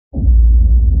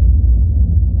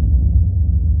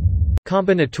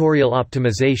Combinatorial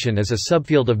optimization is a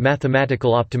subfield of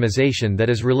mathematical optimization that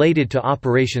is related to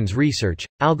operations research,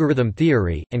 algorithm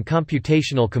theory, and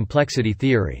computational complexity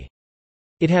theory.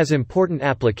 It has important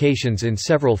applications in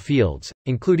several fields,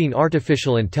 including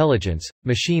artificial intelligence,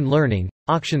 machine learning,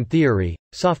 auction theory,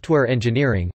 software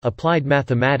engineering, applied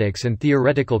mathematics, and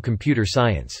theoretical computer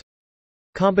science.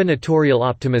 Combinatorial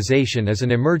optimization is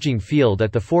an emerging field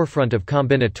at the forefront of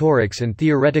combinatorics and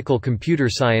theoretical computer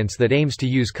science that aims to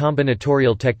use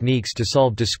combinatorial techniques to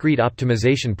solve discrete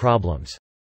optimization problems.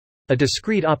 A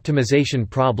discrete optimization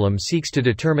problem seeks to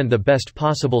determine the best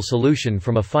possible solution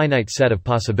from a finite set of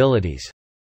possibilities.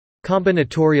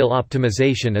 Combinatorial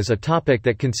optimization is a topic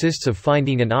that consists of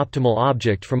finding an optimal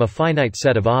object from a finite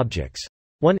set of objects.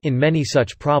 In many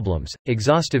such problems,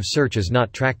 exhaustive search is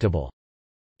not tractable.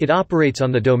 It operates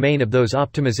on the domain of those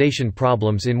optimization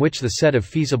problems in which the set of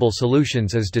feasible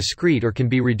solutions is discrete or can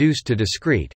be reduced to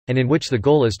discrete, and in which the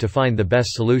goal is to find the best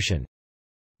solution.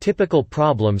 Typical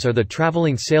problems are the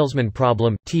traveling salesman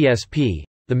problem, TSP,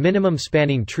 the minimum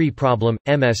spanning tree problem,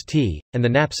 MST, and the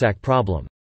knapsack problem.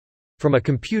 From a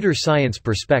computer science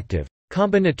perspective,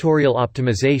 combinatorial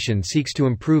optimization seeks to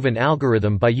improve an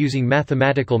algorithm by using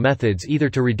mathematical methods either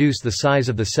to reduce the size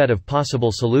of the set of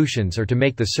possible solutions or to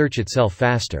make the search itself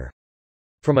faster.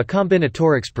 From a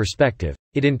combinatorics perspective,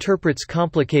 it interprets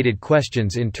complicated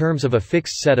questions in terms of a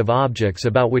fixed set of objects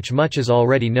about which much is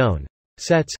already known: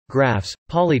 sets, graphs,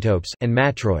 polytopes, and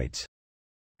matroids.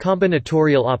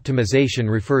 Combinatorial optimization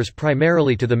refers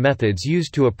primarily to the methods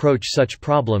used to approach such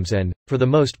problems and, for the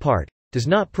most part, does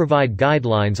not provide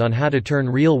guidelines on how to turn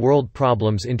real-world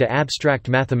problems into abstract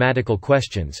mathematical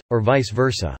questions, or vice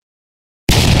versa.